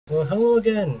Well, hello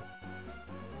again.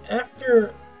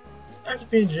 After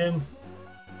being gym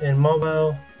in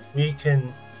mobile, we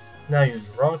can now use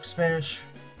Rock Smash.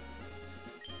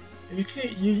 You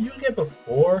get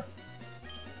before,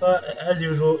 but as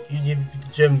usual, you need to beat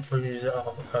the gym for use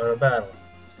a battle.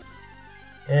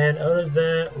 And out of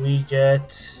that, we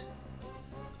get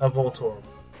a Voltorb,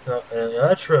 no, an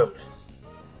Electrode.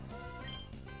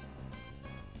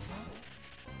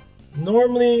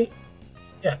 Normally,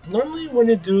 normally when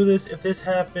you do this, if this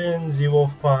happens, you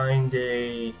will find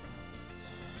a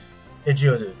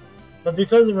Geodude. But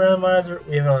because of the randomizer,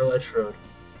 we have an Electrode.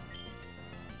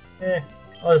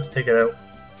 I'll just take it out.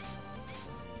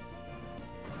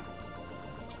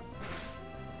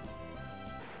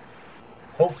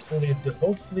 Hopefully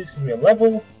it's gonna be a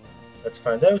level. Let's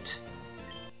find out.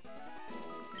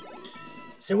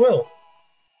 Yes, it will.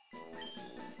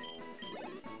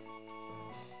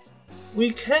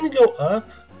 We can go up,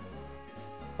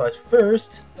 but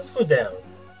first, let's go down.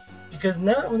 Because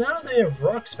now they have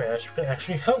Rock Smash, we can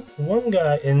actually help one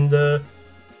guy in the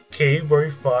cave where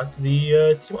he fought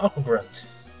the Team Aqua Grunt.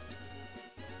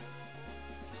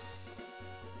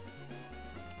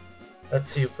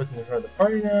 Let's see who put in front of the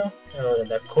party now. And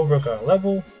that Cobra got a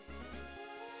level.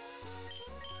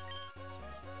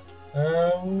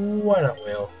 Why not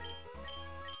Whale?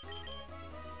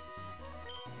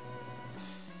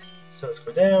 So let's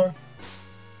go down.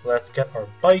 Let's get our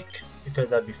bike, because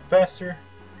that'd be faster.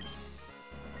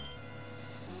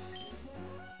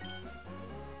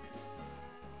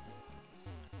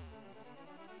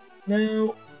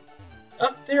 Now,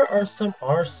 up there are some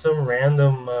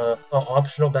random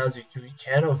optional battles you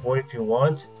can avoid if you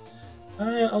want.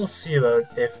 I'll see about it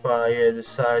if I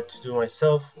decide to do it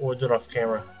myself or do it off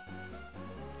camera.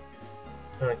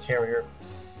 On camera here.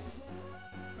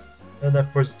 And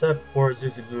that poor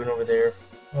Zigzagoon over there.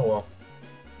 Oh well.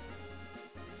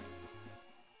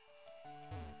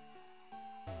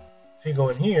 If you go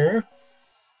in here,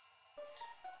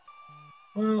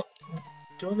 well,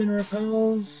 do I have any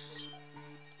repels?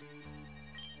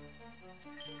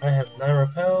 I have 9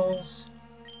 repels.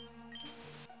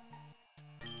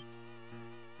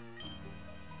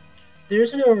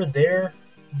 There's one over there,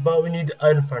 but we need the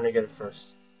item finder to get it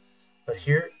first. But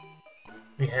here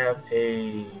we have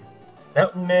a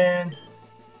Mountain Man.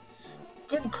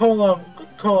 Good call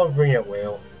on bringing out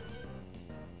Whale.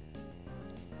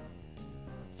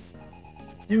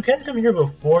 You can come here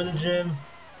before the gym,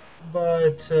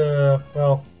 but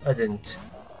well, I didn't.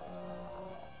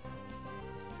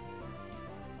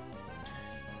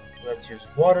 Let's use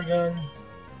Water Gun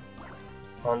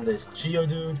on this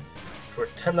Geodude. We're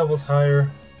 10 levels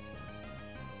higher.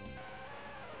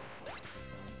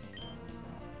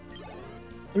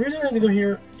 The reason I had to go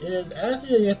here is after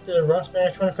you get the Rock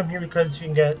Smash, I want to come here because you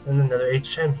can get another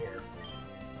HM here.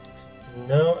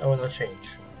 No, I will not change.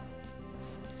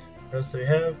 What else do we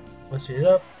have? Let's speed it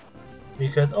up.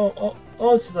 Because all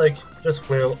this is like just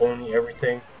Whale only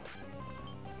everything.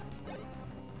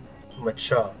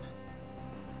 Machop.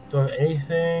 Do I have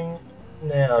anything?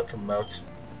 Nah, I'll come out.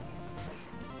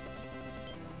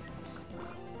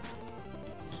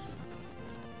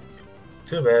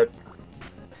 Too bad.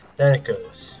 Then it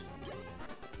goes.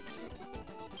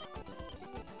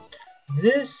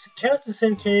 This counts the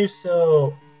same cave,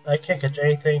 so I can't catch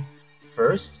anything.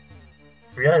 First,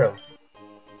 free item.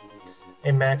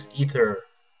 A max ether.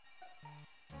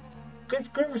 Good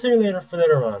for saving later for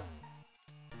later on.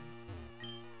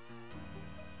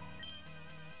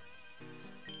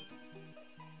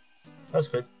 That's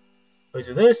good. We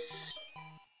do this.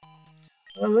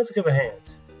 Well, let's give a hand.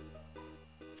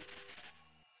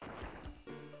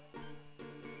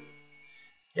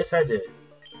 Yes, I did.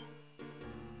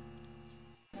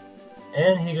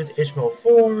 And he gets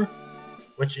HM04,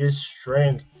 which is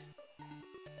strength.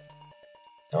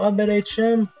 Now I bet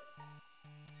HM,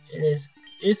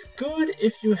 it's good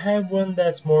if you have one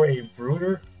that's more a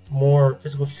brooder, more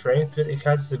physical strength, because it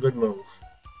casts a good move.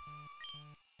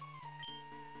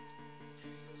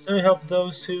 So we help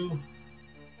those two.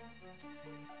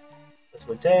 Let's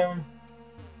go down.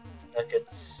 That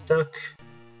gets stuck.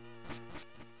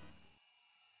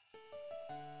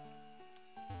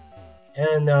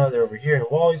 And now they're over here in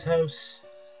Wally's house.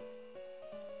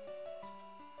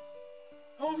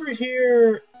 Over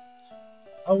here,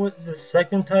 what's the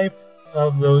second type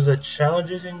of those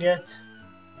challenges you can get?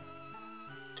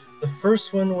 The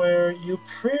first one where you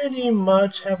pretty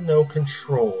much have no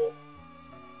control.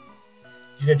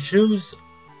 You can choose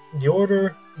the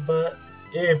order, but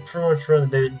it pretty much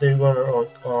they run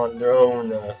on their own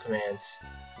commands.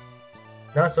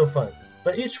 Not so fun.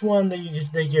 But each one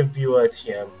they give you a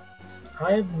TM.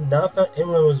 I've not found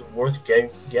anyone was worth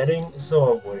getting, so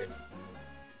I'll avoid it.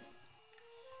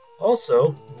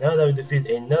 Also, now that we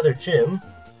defeated another gym,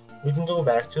 we can go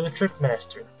back to the Trick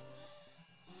Master.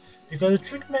 Because the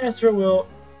Trick Master will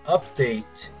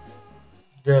update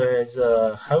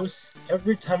the house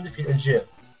every time you defeat a gym.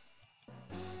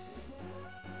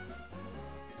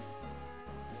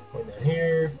 Going down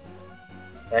here.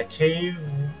 That cave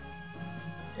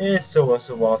is so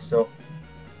also.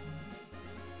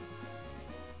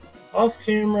 Off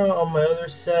camera on my other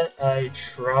set, I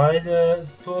tried to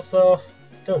pull this off.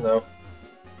 Don't know.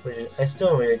 But I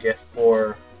still need to get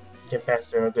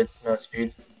past there in a good amount of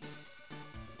speed.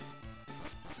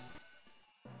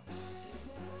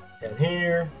 Down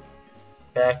here.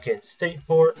 Back in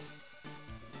Stateport.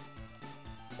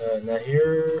 Not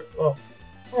here. Well,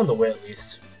 on the way at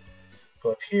least.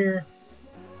 Go up here.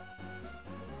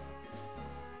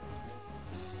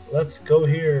 Let's go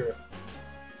here.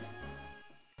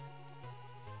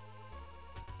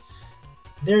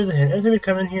 There's a hint. Every time we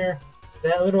come in here,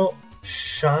 that little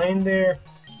shine there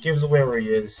gives away where he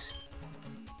is.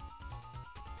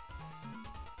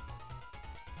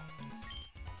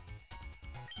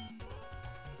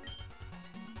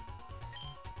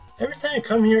 Every time you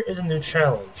come here is a new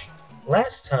challenge.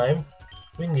 Last time,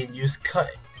 we need to use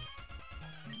cut.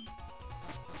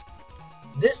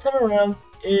 This time around,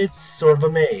 it's sort of a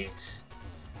maze.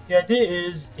 The idea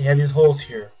is you have these holes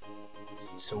here.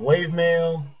 Some wave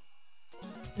mail.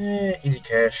 Easy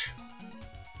cash.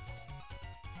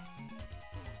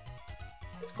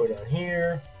 Let's go down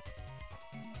here.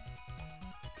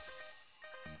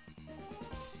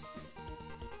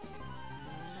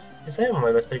 Yes, I am on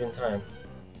my mistaken time.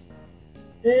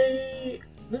 Yay!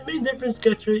 The main difference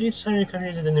gets through each time you come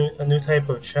here to a new type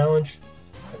of challenge.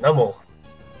 A numble.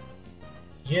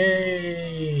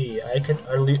 Yay! I can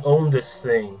utterly own this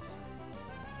thing.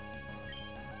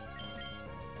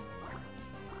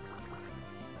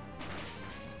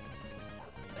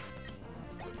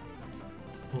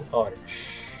 Oddish.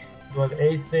 Do I have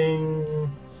anything?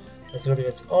 Let's go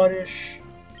against Oddish.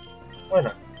 Why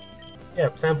not? Yeah,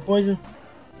 plant poison.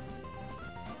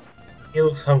 He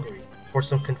looks hungry for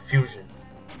some confusion.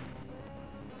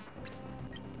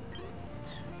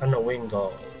 I don't know,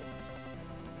 Wingull.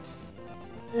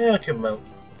 Yeah, I'll keep him out.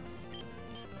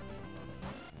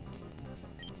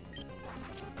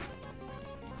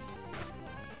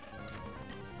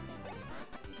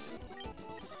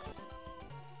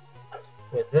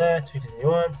 With that, we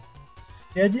continue on.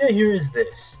 The idea here is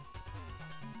this.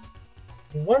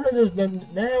 One of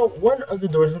the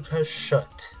doors has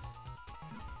shut.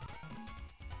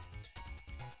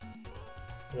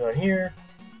 Go on here.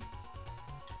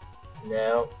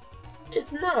 Now,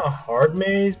 it's not a hard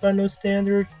maze by no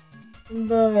standard,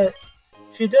 but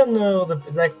if you don't know the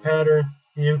exact pattern,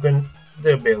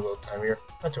 there'll be a little time here.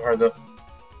 Not too hard though.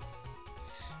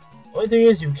 Only thing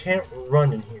is, you can't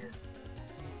run in here.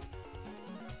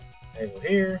 I go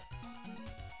here,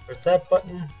 press that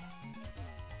button,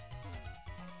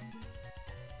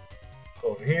 go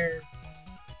over here.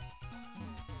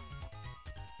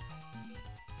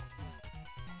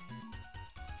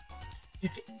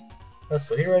 Let's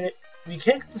go here on it. We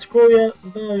can't get the scroll yet,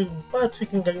 but we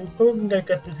can get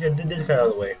this guy out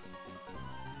of the way.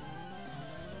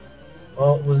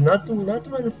 Well, it was not the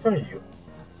one in front of you.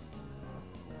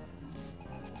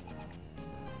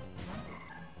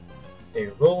 A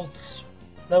Rolts,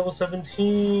 level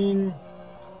 17.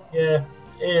 Yeah,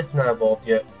 it's not evolved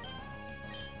yet.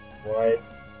 Why?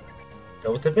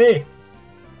 Double tap A.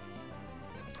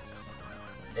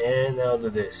 And now do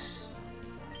this.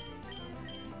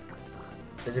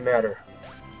 Doesn't matter.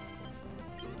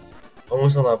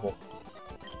 Almost a level.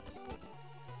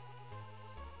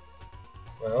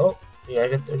 Well, yeah,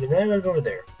 now I gotta go over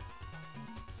there.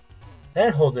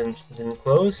 That hole didn't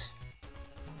close.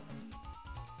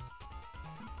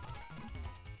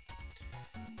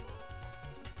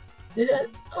 Yeah,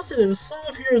 I'll say the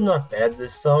song here is not bad.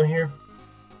 This song here.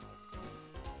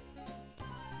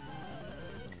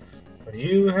 But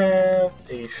you have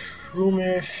a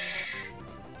shroomish.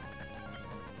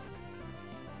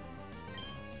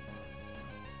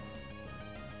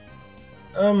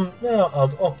 No,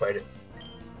 I'll fight it.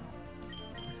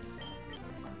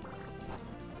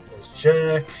 There's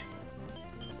Jack.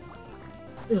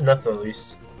 There's enough at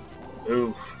least.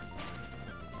 Oof.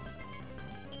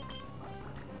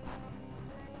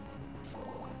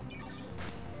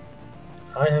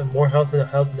 I have more health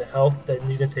than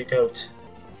you can take out.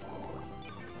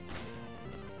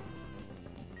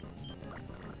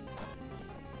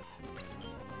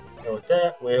 And with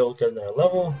that, Whale gets another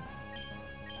level.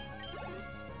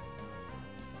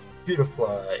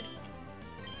 Beautifly.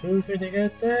 Who can take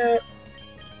out that?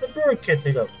 The bird can't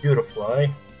take out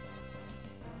Beautifly.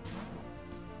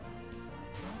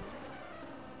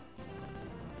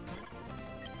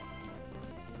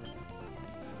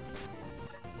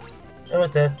 And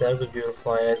with that, that was a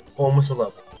Beautifly at almost a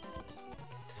level.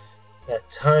 That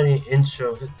tiny inch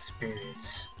of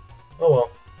experience. Oh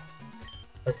well.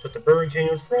 Let's put the Burger King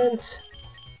in front.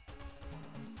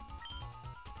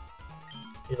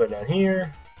 You go down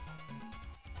here.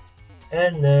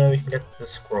 And now we can get the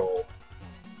scroll.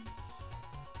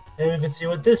 And we can see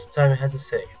what this time it has to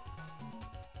say.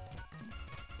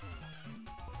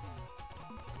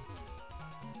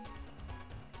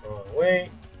 Oh, wait.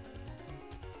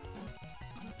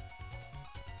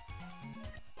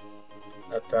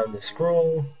 I found the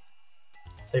scroll.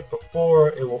 Like before,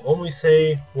 it will only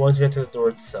say once you get to the door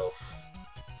itself.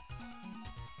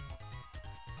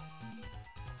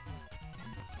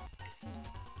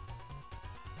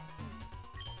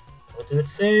 What did it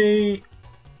say?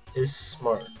 Is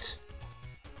smart.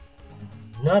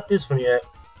 Not this one yet.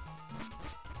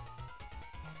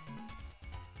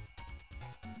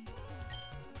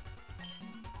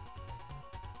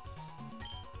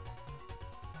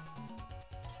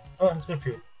 Oh, that's good for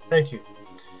you. Thank you.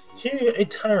 Here, a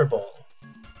timer ball.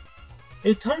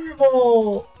 A timer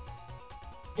ball.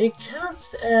 It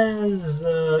counts as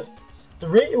the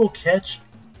rate it will catch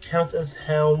counts as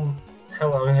how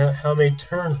many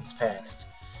turns it's passed.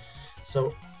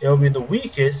 So it'll be the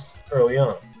weakest early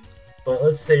on. But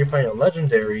let's say you're playing a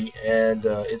legendary and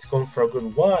it's going for a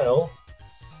good while,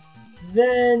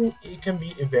 then it can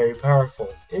be very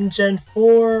powerful. In Gen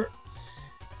 4,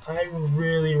 I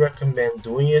really recommend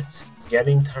doing it,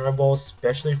 getting timer balls,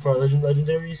 especially for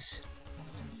legendaries,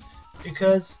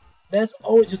 because that's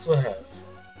all it used to have.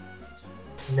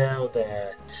 Now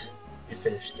that we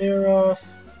finished there off,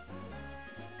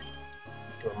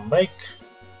 do a mic,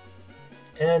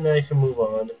 and I can move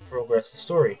on to progress the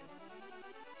story.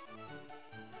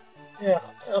 Yeah,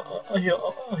 I'll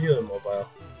heal the mobile.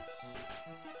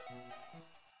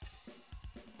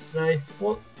 And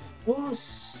we'll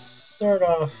start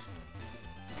off.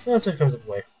 That's what comes up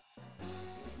way.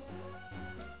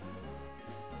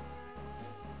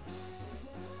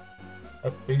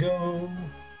 Up we go.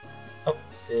 Up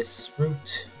this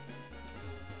route.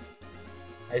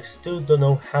 I still don't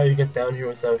know how you get down here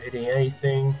without hitting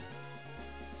anything.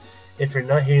 If you're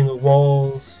not hitting the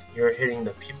walls, you're hitting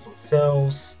the people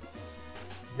themselves.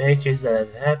 In many cases that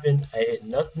has happened, I hit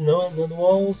nothing on the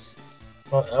walls,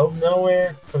 but out of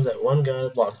nowhere comes that one guy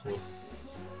that blocks me.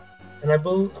 And I'm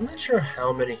not sure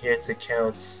how many hits it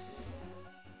counts.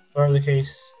 Whatever the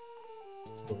case,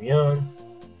 moving on.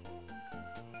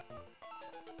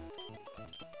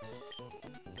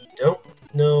 Don't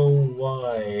know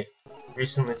why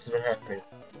recently this has been happening.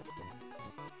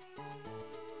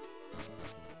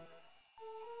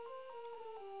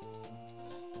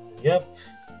 Yep.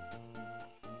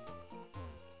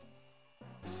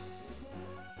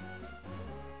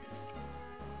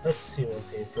 Let's see one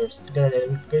thing first. We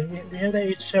have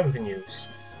that HM we can use.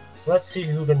 Let's see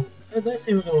who can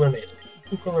learn it.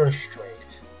 Who can learn strength?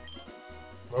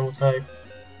 Normal type.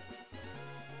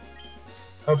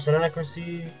 Helps on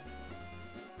accuracy.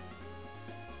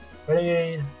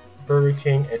 Renegade, Burger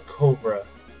King, and Cobra.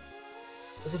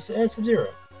 And Sub-Zero.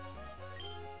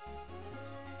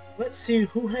 Let's see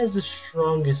who has the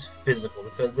strongest physical,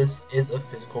 because this is a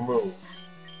physical move.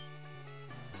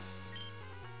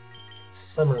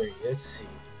 Summary, let's see.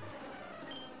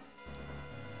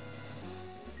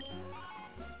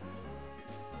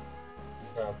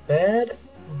 Not bad,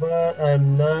 but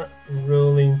I'm not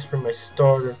willing to turn my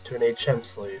starter to an HM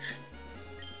slave.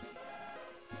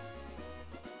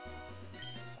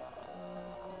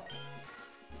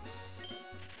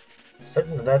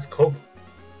 Certain that's Cobra.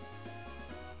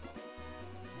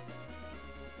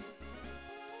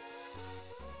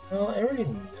 Well, I already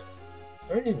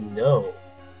know.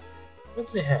 What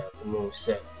do they have? The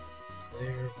moveset.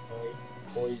 Flare, Bite,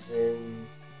 Poison.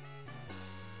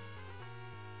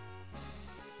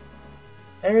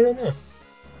 I really don't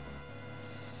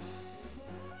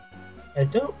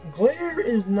know. Glare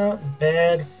is not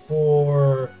bad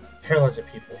for paralyzing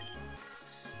people.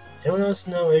 Anyone else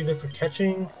know any good for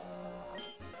catching?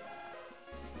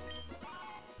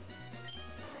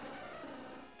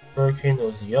 Hurricane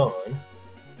knows Yawn.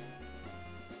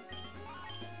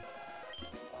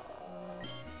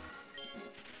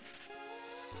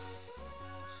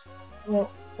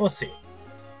 Well, we'll see.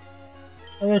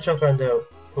 I'm gonna try to find out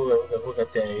who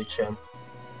got the HM.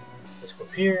 Let's go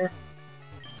up here.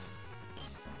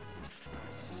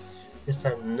 This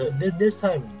time,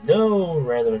 no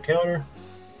random encounter.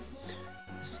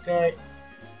 This guy,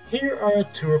 here are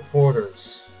 2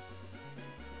 reporters.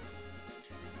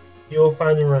 You will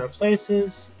find them around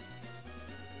places.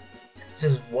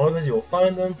 This is one place you will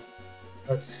find them.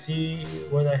 Let's see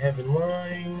what I have in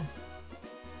mind.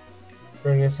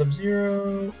 Bring in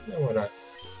Sub-Zero. No, why not?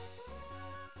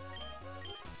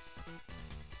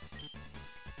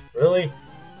 Really?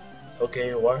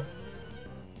 Okay, what?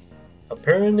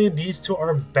 Apparently these 2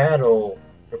 are battle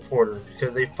reporters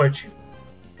because they fight you.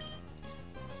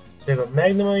 So you have a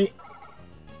Magnemite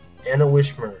and a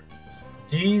Wishmer.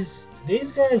 These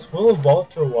guys will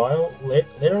evolve for a while.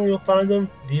 Later on you'll find them.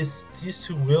 These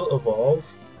 2 will evolve.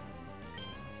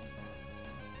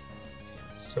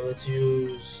 So let's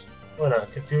use, why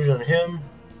not, Confusion on him.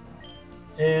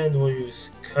 And we'll use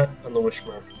Cut on the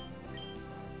Wishmer.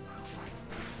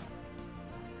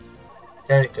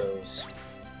 Then it goes.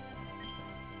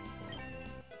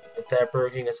 If that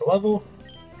Burger King gets a level.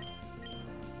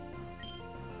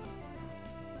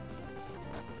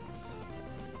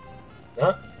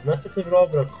 Not effective at all,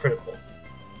 but a critical.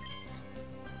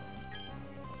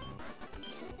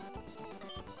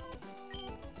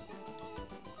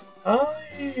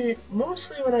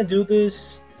 Mostly when I do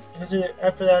this,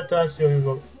 after that I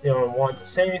don't want to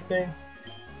say anything.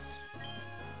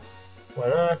 Why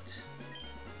not?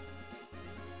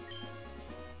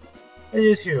 It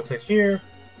is here. Click here,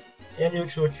 and you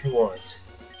choose what you want.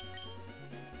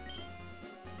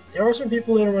 There are some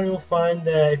people later on you'll find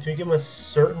that if you give them a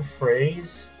certain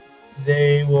phrase,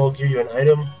 they will give you an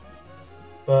item.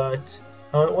 But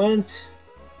how it went,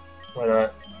 why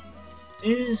not?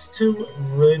 These 2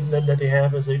 really that they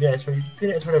have is you can answer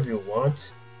whatever you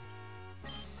want.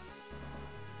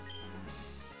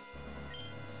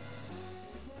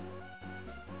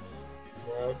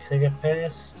 Now can I get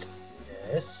past?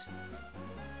 Yes.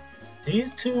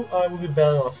 These 2 will be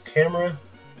battling off camera.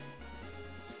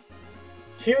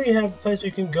 Here you have a place where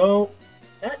you can go.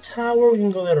 That tower we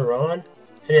can go later on,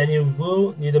 and then you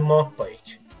will need a Mach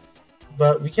Bike.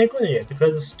 But we can't go there yet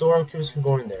because the storm keeps us from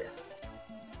going there.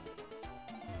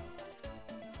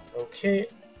 Okay,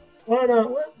 why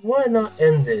not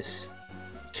end this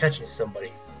catching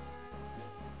somebody?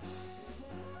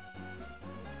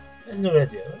 That's no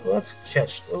idea.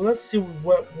 Let's see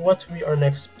what we our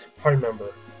next party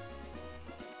member.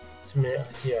 So we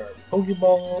see our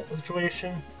Pokeball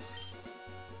situation.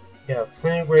 Yeah,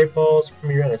 plenty of Great Balls,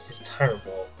 Premier, and it's this Tyrant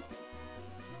Ball.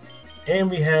 And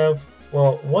we have,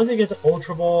 well, once you get to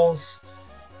Ultra Balls,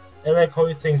 and I call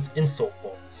these things Insult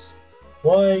Balls.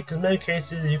 Why? Because in many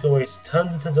cases you can waste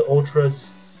tons and tons of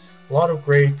Ultras, a lot of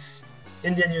Greats,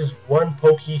 and then use one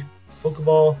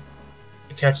Pokeball,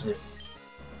 it catches it.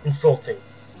 Insulting.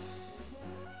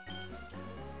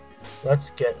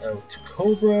 Let's get out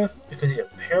Cobra, because you can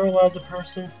paralyze a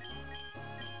person.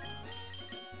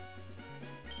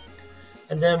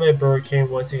 And then my Burger King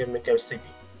once you can make them sleepy.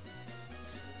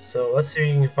 So let's see what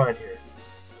you can find here.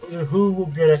 Who will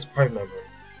be our next party member?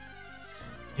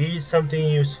 Be something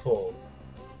useful.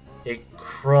 A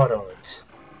Crawdaunt.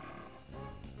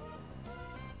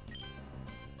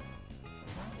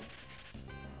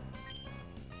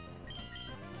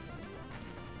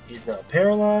 He's not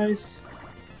paralyzed.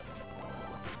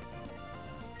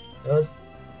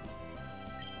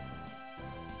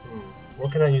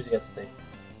 What can I use against this thing?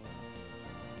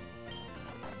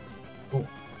 Ooh,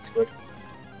 that's good.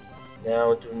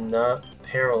 Now do not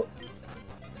paralyze.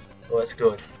 Oh, that's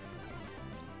good.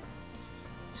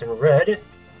 It's in red,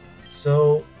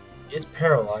 so it's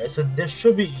paralyzed, so this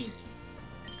should be easy.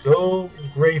 Go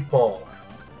Great Ball.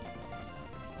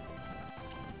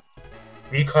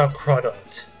 We caught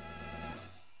Crawdaunt.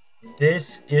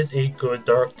 This is a good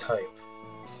dark type.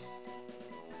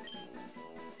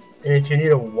 And if you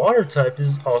need a water type, this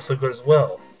is also good as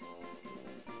well.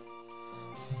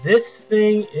 This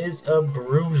thing is a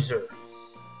bruiser.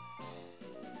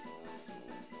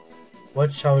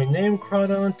 What shall we name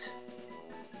Crawdaunt?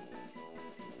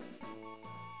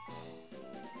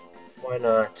 Why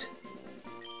not?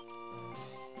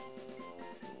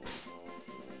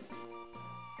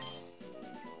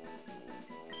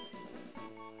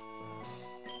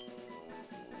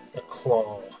 The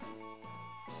Claw.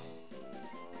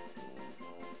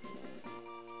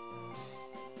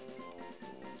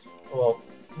 Well,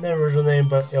 never original name,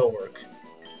 but it'll work.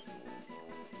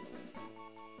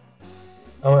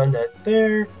 I'll end that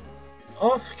there.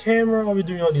 Off camera, I'll be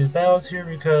doing all these battles here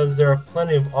because there are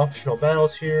plenty of optional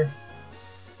battles here.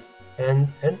 And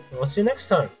we'll see you next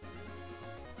time.